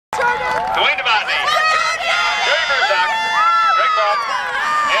Dwayne Devotney, Jerry Murdoch, Greg Ball,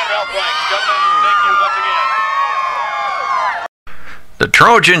 and Ralph Blanks. Gentlemen, thank you once again. The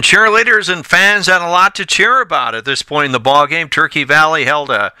Trojan cheerleaders and fans had a lot to cheer about at this point in the ballgame. Turkey Valley held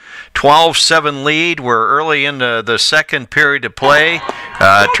a 12-7 lead. We're early into the second period to play.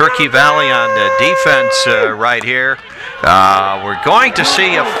 Turkey Valley on defense right here. We're going to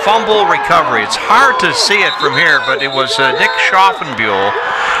see a fumble recovery. It's hard to see it from here, but it was Nick Schaffenbuhl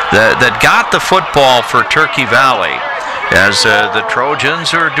that got the football for Turkey Valley, as the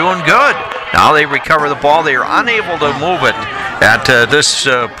Trojans are doing good. Now they recover the ball. They are unable to move it at this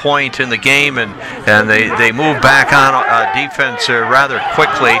point in the game, and they move back on defense rather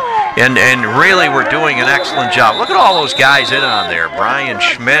quickly, and really were doing an excellent job. Look at all those guys in on there. Brian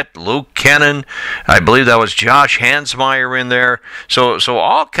Schmidt, Luke Kennan, I believe that was Josh Hansmeyer in there. So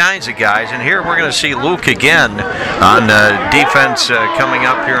all kinds of guys, and here we're going to see Luke again on defense coming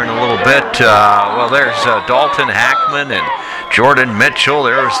up here in a little bit. Well, there's Dalton Hackman and Jordan Mitchell.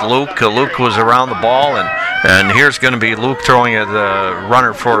 There's Luke. Luke was around the ball, and here's going to be Luke throwing the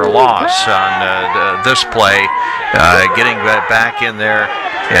runner for a loss on this play, getting that back in there,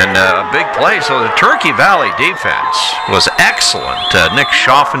 and a big play. So the Turkey Valley defense was excellent. Nick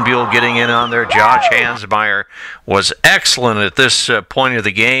Schaffenbuhl getting in on there. Josh Hansmeyer was excellent at this point of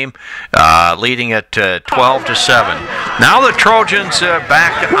the game, leading at 12-7. Now the Trojans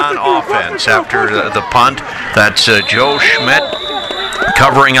back on offense after the punt. That's Joe Schmidt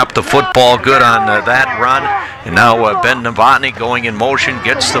covering up the football good on that run. And now Ben Novotny going in motion,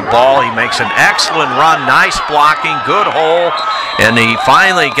 gets the ball. He makes an excellent run, nice blocking, good hole. And he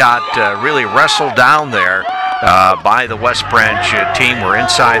finally got really wrestled down there by the West Branch team. We're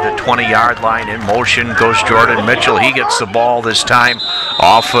inside the 20-yard line. In motion goes Jordan Mitchell. He gets the ball this time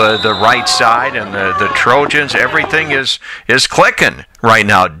off the right side. And the Trojans, everything is clicking right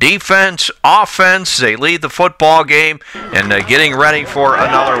now. Defense, offense, they lead the football game, and getting ready for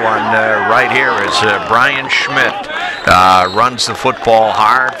another one right here as Brian Schmidt runs the football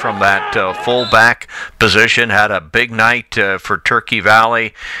hard from that fullback position. Had a big night for Turkey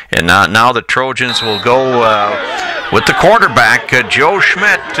Valley, and now the Trojans will go with the quarterback, Joe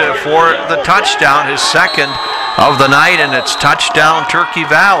Schmidt, for the touchdown, his second of the night, and it's touchdown Turkey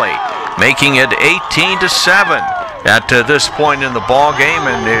Valley, making it 18-7. At this point in the ball game,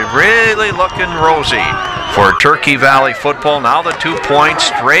 and really looking rosy for Turkey Valley football. Now the 2 points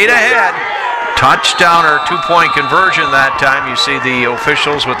straight ahead. Touchdown or 2-point conversion that time. You see the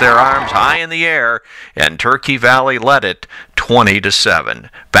officials with their arms high in the air, and Turkey Valley led it 20-7.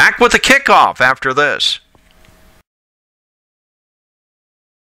 Back with the kickoff after this.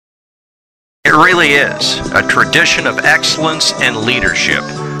 It really is a tradition of excellence and leadership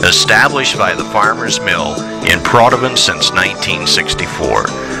established by the Farmers Mill in Proudhon since 1964.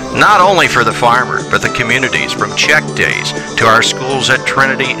 Not only for the farmer, but the communities from Czech days to our schools at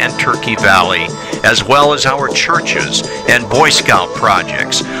Trinity and Turkey Valley, as well as our churches and Boy Scout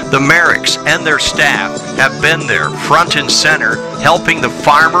projects. The Merricks and their staff have been there front and center, helping the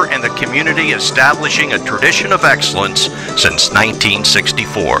farmer and the community, establishing a tradition of excellence since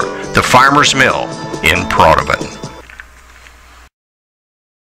 1964. The Farmers Mill in Proudhon.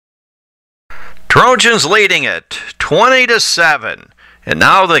 Trojans leading it 20-7. And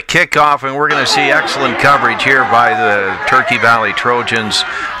now the kickoff, and we're going to see excellent coverage here by the Turkey Valley Trojans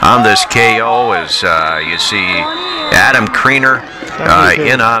on this KO as you see Adam Kriener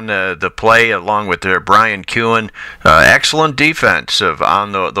in on the play along with Brian Kuhn. Excellent defense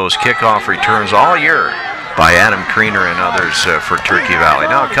on those kickoff returns all year by Adam Kriener and others for Turkey Valley.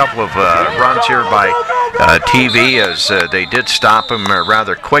 Now a couple of runs here by TV as they did stop him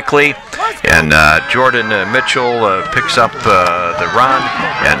rather quickly. And Jordan Mitchell picks up the run.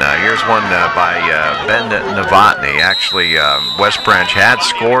 And here's one by Ben Novotny. Actually, West Branch had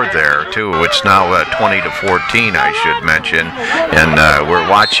scored there, too. It's now 20-14, I should mention. And we're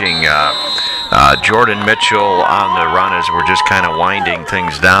watching Jordan Mitchell on the run as we're just kind of winding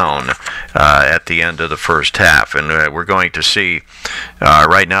things down at the end of the first half. And we're going to see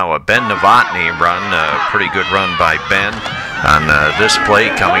right now a Ben Novotny run, a pretty good run by Ben on this play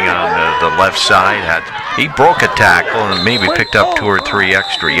coming on the left side. He broke a tackle and maybe picked up 2 or 3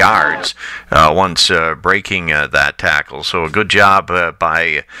 extra yards once breaking that tackle. So a good job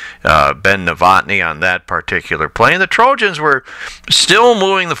by Ben Novotny on that particular play. And the Trojans were still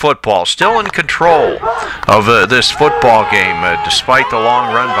moving the football, still in control of this football game, despite the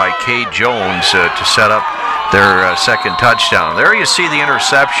long run by Cade Jones to set up their second touchdown. There you see the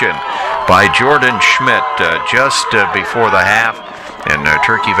interception by Jordan Schmidt just before the half. and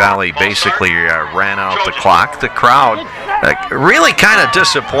Turkey Valley basically ran out the clock. The crowd really kind of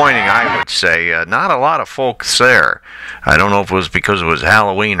disappointing, I would say. Not a lot of folks there. I don't know if it was because it was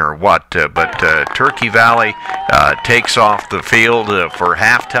Halloween or what, but Turkey Valley takes off the field for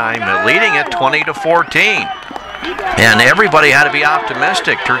halftime, leading it 20-14. And everybody had to be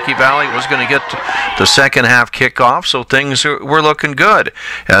optimistic. Turkey Valley was going to get the second half kickoff, so things were looking good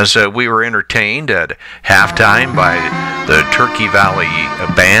as we were entertained at halftime by the Turkey Valley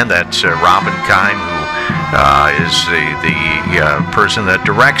band. That's Robin Kime, who is the person that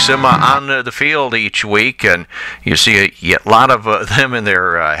directs them on the field each week. And you see a lot of them in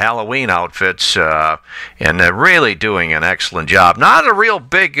their Halloween outfits and really doing an excellent job. Not a real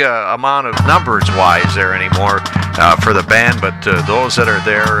big amount of numbers-wise there anymore for the band, but those that are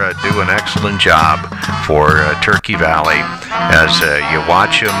there do an excellent job for Turkey Valley as you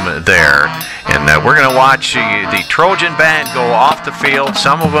watch them there. And we're going to watch the Trojan band go off the field,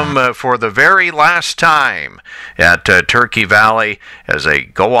 some of them for the very last time at Turkey Valley as they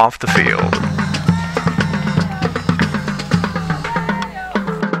go off the field.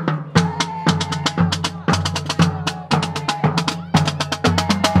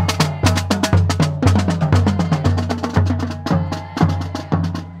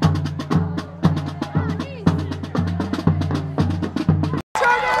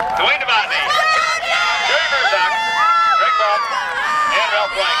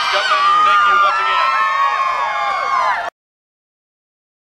 Gentlemen, thank you once again.